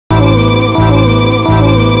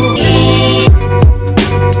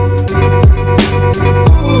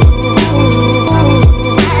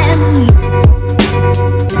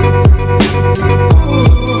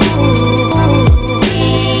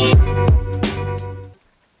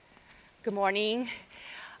Good morning.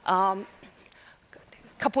 A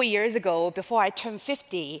couple years ago, before I turned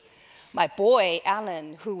 50, my boy,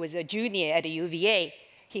 Alan, who was a junior at the UVA,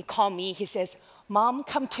 he called me, he says, "Mom,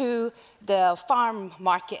 come to the farm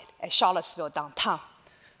market at Charlottesville downtown."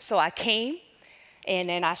 So I came, and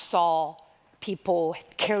then I saw people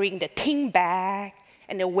carrying the Ting bag,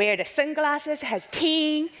 and they wear the sunglasses, has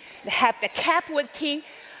Ting, they have the cap with Ting.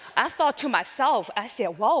 I thought to myself, I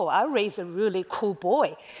said, whoa, I raised a really cool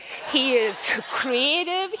boy. He is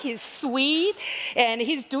creative, he's sweet, and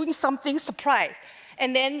he's doing something surprise.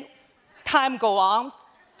 And then time go on,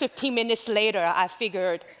 15 minutes later, I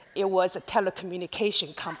figured it was a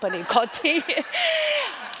telecommunication company called Ting.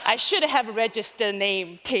 I should have registered the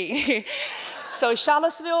name Ting. So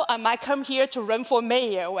Charlottesville, I might come here to run for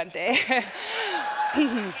mayor one day.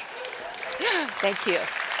 Thank you.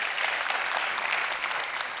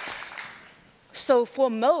 So for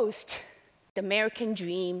most, the American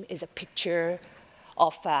dream is a picture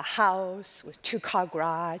of a house with two-car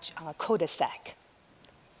garage on a cul-de-sac.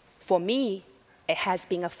 For me, it has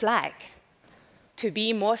been a flag. To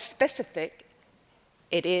be more specific,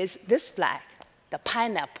 it is this flag, the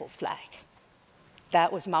pineapple flag.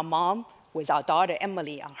 That was my mom with our daughter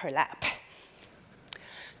Emily on her lap.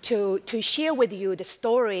 To share with you the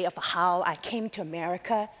story of how I came to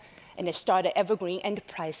America and I started Evergreen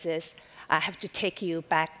Enterprises, I have to take you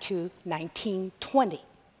back to 1920.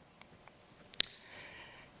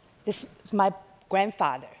 This is my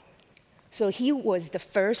grandfather. So he was the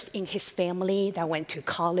first in his family that went to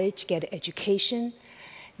college, get an education.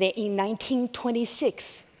 Then in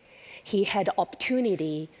 1926, he had the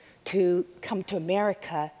opportunity to come to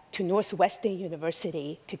America, to Northwestern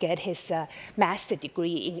University, to get his master's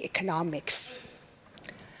degree in economics.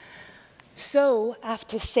 So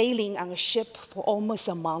after sailing on a ship for almost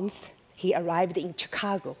a month, he arrived in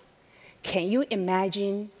Chicago. Can you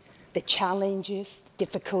imagine the challenges,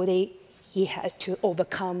 difficulty he had to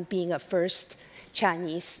overcome being a first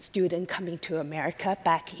Chinese student coming to America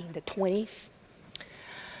back in the 20s?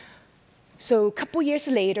 So a couple years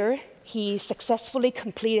later, he successfully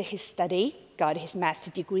completed his study, got his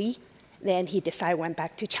master's degree, then he decided went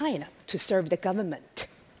back to China to serve the government.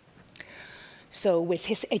 So with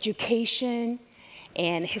his education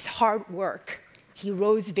and his hard work, he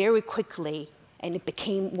rose very quickly and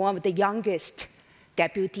became one of the youngest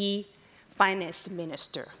deputy finance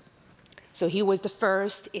minister. So he was the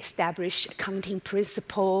first established accounting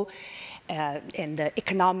principle and the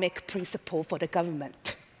economic principle for the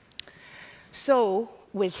government. So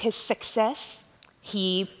with his success,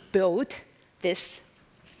 he built this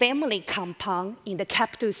family compound in the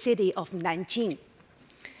capital city of Nanjing.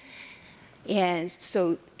 And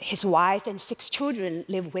so his wife and 6 children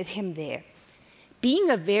live with him there.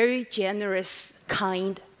 Being a very generous,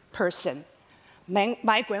 kind person,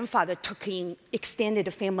 my grandfather took in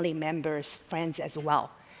extended family members, friends as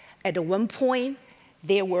well. At one point,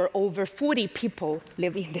 there were over 40 people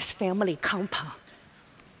living in this family compound.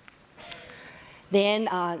 Then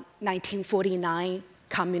 1949,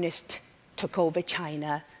 communists took over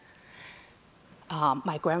China.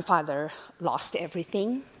 My grandfather lost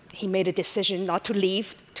everything. He made a decision not to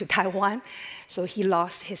leave to Taiwan, so he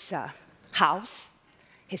lost his house,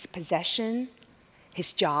 his possession,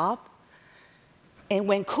 his job. And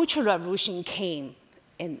when Cultural Revolution came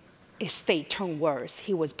and his fate turned worse,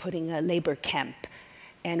 he was put in a labor camp.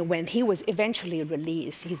 And when he was eventually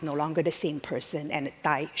released, he's no longer the same person and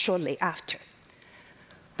died shortly after.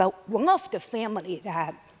 But one of the family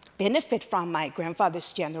that benefit from my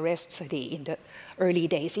grandfather's generosity in the early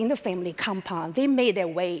days in the family compound, they made their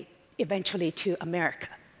way eventually to America.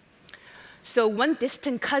 So one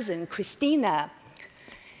distant cousin, Christina,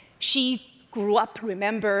 she grew up,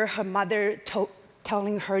 remember her mother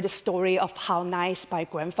telling her the story of how nice my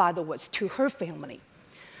grandfather was to her family.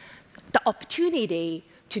 The opportunity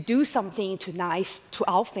to do something nice to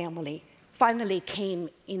our family finally came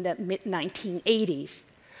in the mid-1980s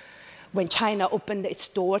when China opened its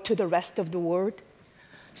door to the rest of the world.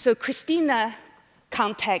 So Christina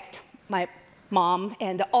contacted my mom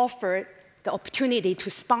and offered the opportunity to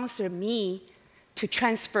sponsor me to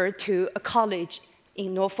transfer to a college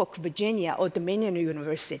in Norfolk, Virginia, or Dominion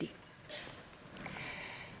University.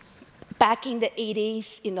 Back in the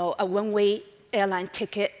 80s, a one-way airline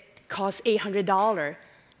ticket cost $800,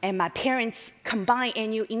 and my parents' combined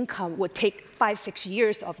annual income would take 5-6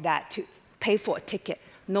 years of that to pay for a ticket.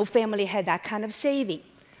 No family had that kind of saving.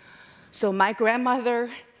 So my grandmother,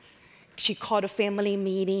 she called a family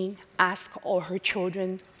meeting, asked all her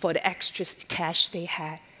children for the extra cash they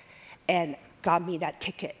had, and got me that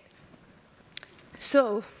ticket.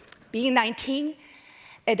 So being 19,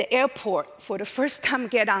 at the airport, for the first time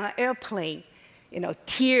get on an airplane,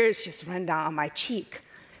 tears just ran down my cheek.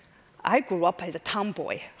 I grew up as a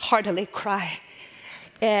tomboy, hardly cry.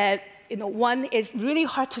 And one, it's really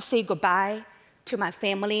hard to say goodbye to my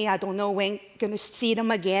family. I don't know when I'm going to see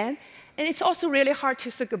them again. And it's also really hard to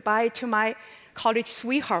say goodbye to my college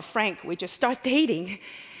sweetheart, Frank. We just started dating.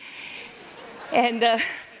 And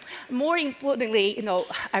more importantly,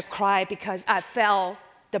 I cried because I felt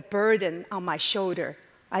the burden on my shoulder.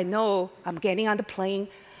 I know I'm getting on the plane,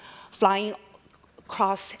 flying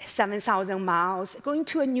across 7,000 miles, going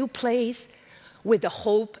to a new place with the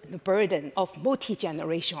hope and the burden of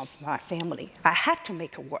multi-generation of my family. I have to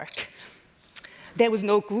make it work. There was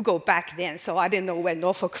no Google back then, so I didn't know where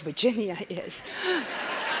Norfolk, Virginia is.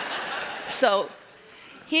 So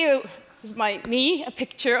here is a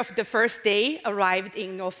picture of the first day arrived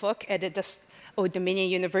in Norfolk at the Old Dominion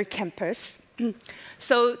University campus.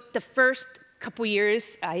 So the first couple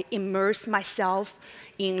years, I immersed myself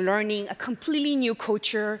in learning a completely new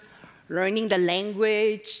culture, learning the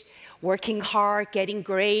language, working hard, getting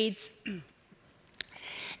grades.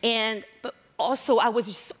 But also, I was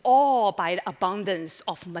just awed by the abundance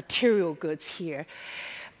of material goods here.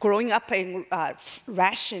 Growing up in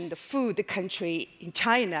rationed food country in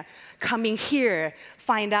China, coming here,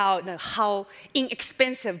 find out how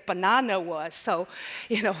inexpensive banana was. So,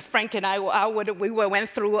 Frank and I went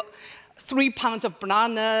through 3 pounds of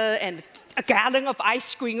banana and a gallon of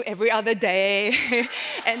ice cream every other day,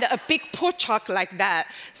 and a big pork chop like that.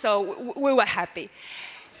 So we were happy.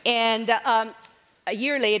 And a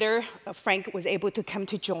year later, Frank was able to come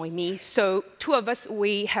to join me. So two of us,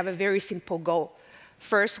 we have a very simple goal.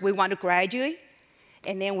 First, we want to graduate,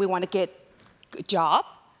 and then we want to get a job,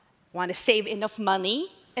 want to save enough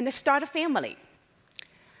money, and to start a family.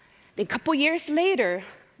 Then a couple years later,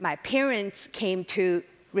 my parents came to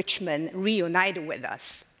Richmond, reunited with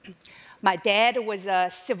us. My dad was a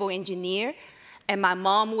civil engineer, and my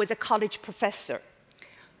mom was a college professor.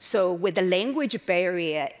 So with the language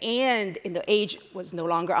barrier and the age was no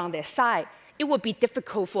longer on their side, it would be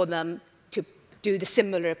difficult for them to do the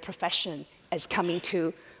similar profession as coming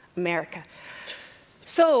to America.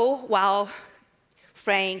 So while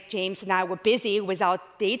Frank, James, and I were busy with our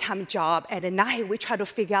daytime job, at night we tried to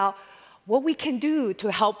figure out what we can do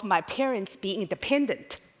to help my parents be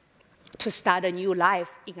independent, to start a new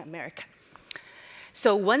life in America.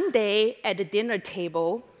 So one day at the dinner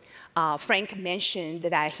table, Frank mentioned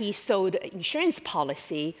that he sold an insurance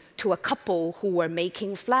policy to a couple who were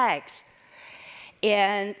making flags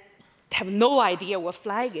and have no idea what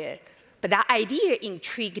flag is. But that idea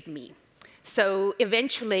intrigued me. So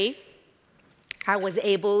eventually, I was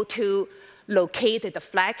able to locate the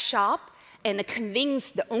flag shop and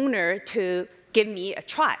convince the owner to give me a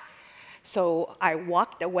try. So I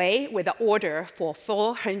walked away with an order for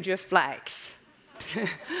 400 flags.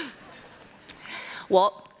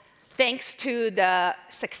 Well, thanks to the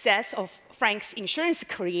success of Frank's insurance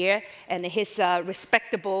career and his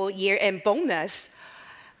respectable year-end bonus,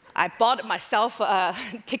 I bought myself a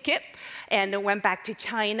ticket and went back to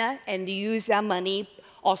China and used that money,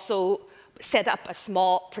 also set up a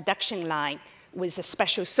small production line with a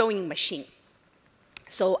special sewing machine.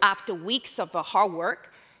 So after weeks of hard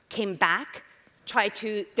work, came back, tried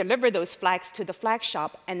to deliver those flags to the flag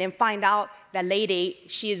shop, and then find out that lady,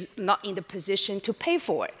 she is not in the position to pay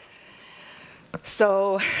for it.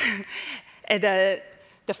 So at the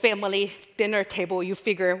family dinner table, you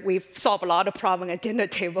figure we've solved a lot of problems at dinner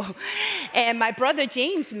table. And my brother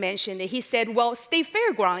James mentioned it. He said, well, State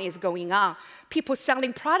Fairground is going on. People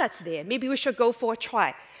selling products there. Maybe we should go for a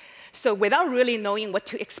try. So without really knowing what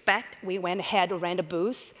to expect, we went ahead and ran a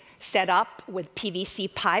booth, set up with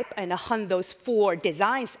PVC pipe, and hung those 4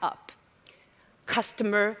 designs up.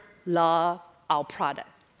 Customer love our product.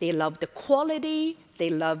 They love the quality, they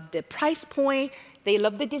love the price point, they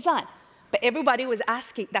love the design. But everybody was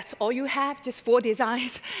asking, that's all you have, just 4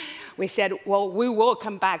 designs? We said, well, we will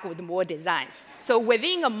come back with more designs. So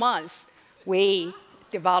within a month, we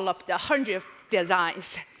developed 100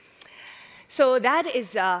 designs. So that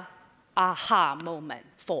is an aha moment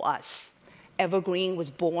for us. Evergreen was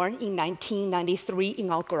born in 1993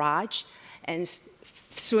 in our garage, and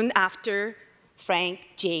soon after, Frank,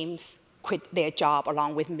 James quit their job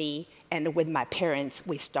along with me, and with my parents,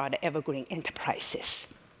 we started Evergreen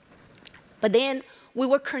Enterprises. But then we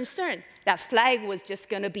were concerned that flag was just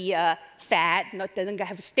going to be a fad, doesn't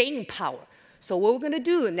have staying power. So what we're going to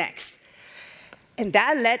do next? And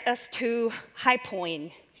that led us to High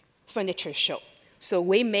Point Furniture Show. So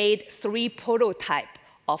we made 3 prototypes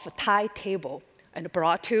of a Thai table and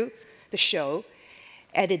brought to the show.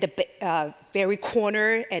 At the very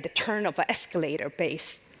corner at the turn of an escalator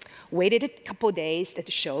base. Waited a couple days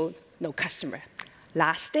that showed no customer.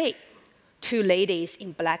 Last day, 2 ladies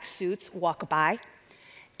in black suits walk by,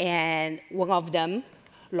 and one of them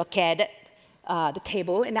look at the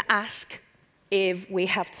table and ask if we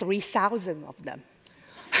have 3,000 of them.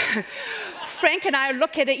 Frank and I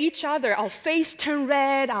look at each other, our face turned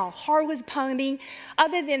red, our heart was pounding.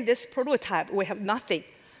 Other than this prototype, we have nothing.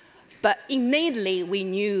 But innately, we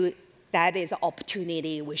knew that is an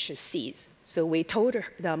opportunity we should seize. So we told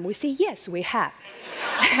them, we said, yes, we have.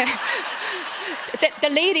 The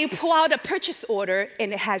lady pulled out a purchase order,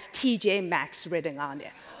 and it has TJ Maxx written on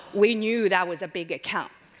it. We knew that was a big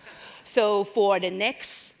account. So for the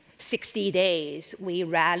next 60 days, we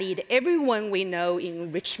rallied everyone we know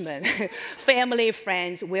in Richmond, family,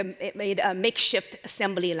 friends. We made a makeshift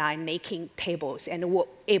assembly line making tables and were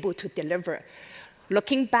able to deliver.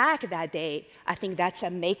 Looking back that day, I think that's a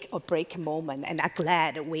make or break moment, and I'm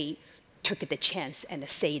glad we took the chance and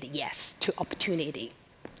said yes to opportunity.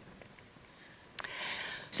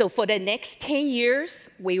 So for the next 10 years,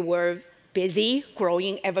 we were busy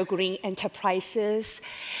growing Evergreen enterprises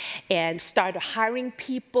and started hiring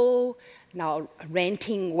people, now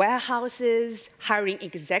renting warehouses, hiring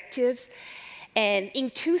executives. And in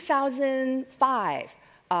 2005,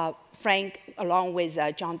 Frank, along with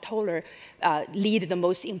John Toller, lead the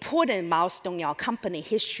most important milestone in our company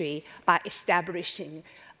history by establishing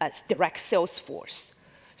a direct sales force.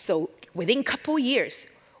 So within a couple years,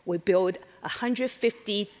 we built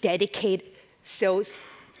 150 dedicated sales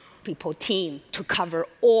people team to cover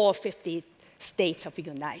all 50 states of the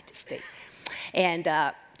United States. And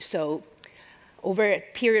so over a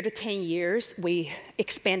period of 10 years, we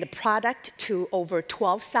expand the product to over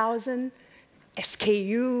 12,000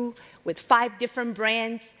 SKU with 5 different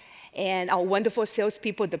brands. And our wonderful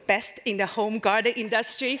salespeople, the best in the home garden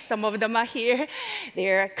industry, some of them are here.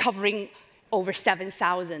 They're covering over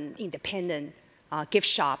 7,000 independent gift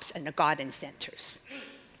shops and garden centers.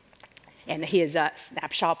 And here's a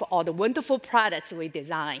snapshot of all the wonderful products we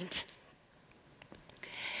designed.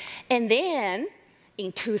 And then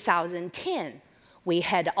in 2010, we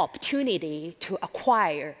had the opportunity to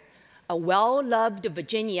acquire a well-loved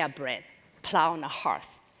Virginia brand, Plow on the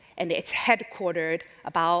Hearth. And it's headquartered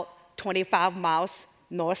about 25 miles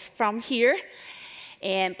north from here.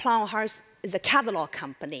 And Plow on the Hearth is a catalog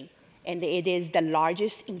company, and it is the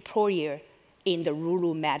largest employer in the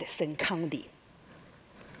rural Madison County.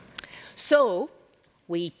 So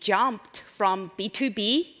we jumped from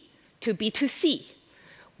B2B to B2C.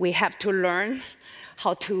 We have to learn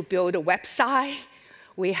how to build a website.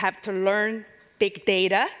 We have to learn big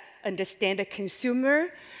data, understand the consumer.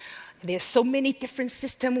 There's so many different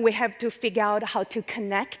systems we have to figure out how to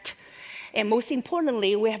connect. And most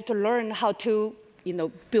importantly, we have to learn how to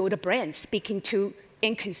build a brand, speaking to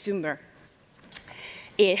end consumer.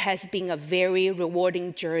 It has been a very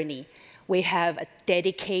rewarding journey. We have a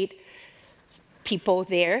dedicated people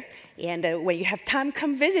there, and when you have time,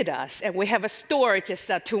 come visit us. And we have a store just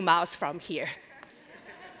 2 miles from here.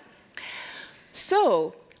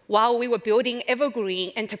 So while we were building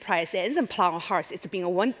Evergreen enterprises and Plow on the Hearth, it's been a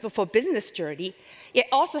wonderful business journey. It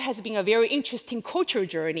also has been a very interesting cultural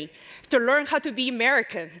journey to learn how to be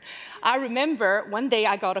American. I remember one day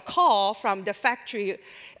I got a call from the factory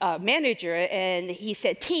manager, and he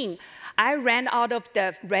said, Ting, I ran out of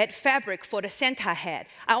the red fabric for the Santa hat.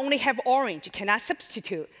 I only have orange. Can I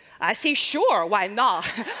substitute? I say, sure, why not?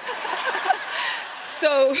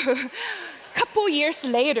 So a couple years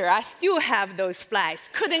later, I still have those flags.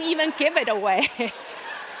 Couldn't even give it away.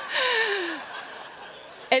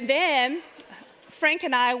 And then Frank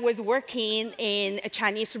and I was working in a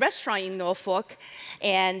Chinese restaurant in Norfolk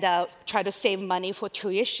and tried to save money for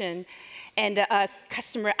tuition. And a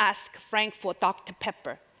customer asked Frank for Dr.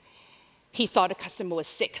 Pepper. He thought the customer was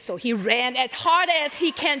sick, so he ran as hard as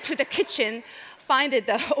he can to the kitchen, find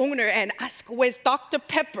the owner, and asked, where's Dr.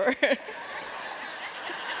 Pepper?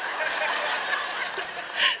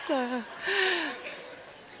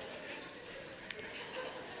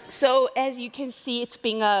 So as you can see, it's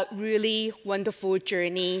been a really wonderful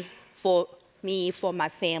journey for me, for my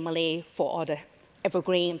family, for all the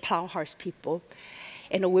Evergreen and Plow on the Hearth people.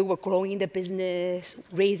 And we were growing the business,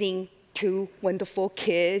 raising 2 wonderful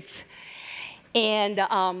kids. And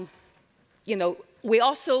we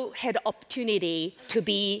also had the opportunity to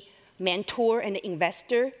be mentor and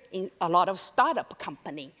investor in a lot of startup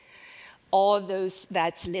company. All those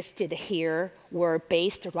that's listed here were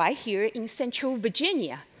based right here in Central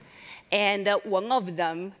Virginia. And one of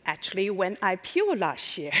them actually went IPO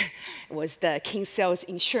last year. It was the King Sales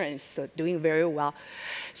Insurance, so doing very well.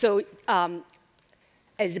 So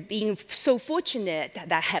as being so fortunate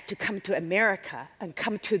that I had to come to America and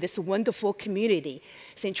come to this wonderful community,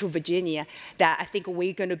 Central Virginia, that I think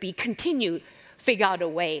we're going to be continue figure out a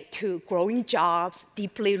way to growing jobs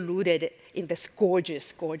deeply rooted in this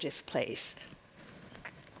gorgeous, gorgeous place.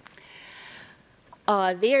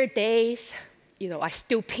 There are days, I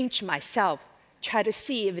still pinch myself, try to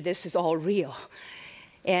see if this is all real.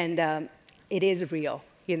 And it is real.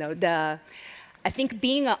 I think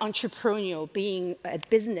being an entrepreneur, being a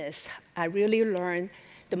business, I really learned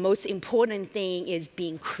the most important thing is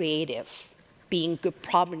being creative, being a good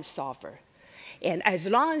problem solver. And as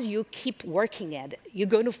long as you keep working at it, you're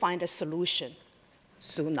going to find a solution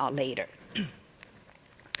sooner or later.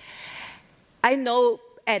 I know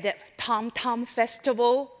at the Tom Tom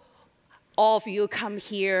Festival, all of you come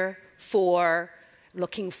here for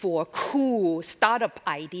looking for cool startup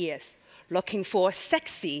ideas, looking for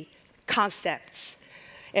sexy concepts.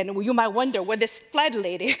 And you might wonder what this flat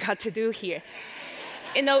lady got to do here.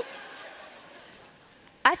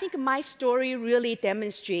 I think my story really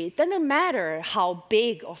demonstrates, doesn't matter how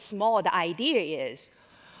big or small the idea is,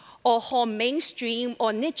 or how mainstream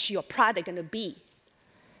or niche your product going to be.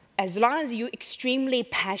 As long as you're extremely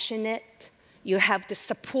passionate, you have the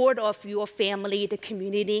support of your family, the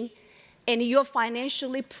community, and you're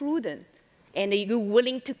financially prudent, and you're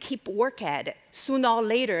willing to keep work at it, sooner or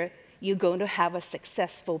later, you're going to have a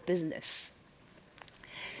successful business.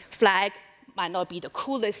 Flag might not be the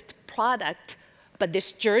coolest product, but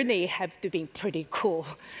this journey has to be pretty cool.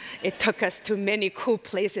 It took us to many cool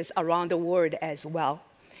places around the world as well.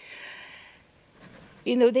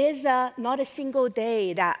 There's not a single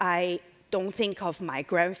day that I don't think of my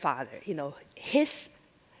grandfather. His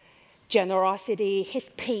generosity, his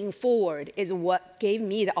paying forward is what gave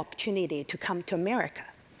me the opportunity to come to America.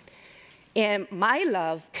 And my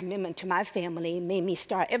love, commitment to my family made me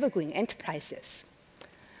start Evergreen Enterprises.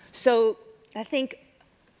 So I think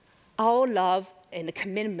our love and the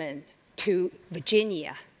commitment to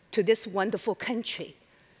Virginia, to this wonderful country,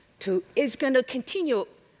 is going to continue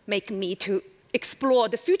make me to explore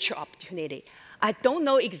the future opportunity. I don't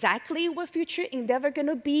know exactly what future endeavor going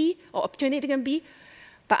to be or opportunity going to be,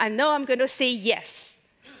 but I know I'm going to say yes.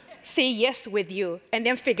 Say yes with you, and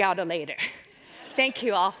then figure out it later. Thank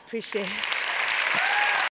you all. Appreciate it.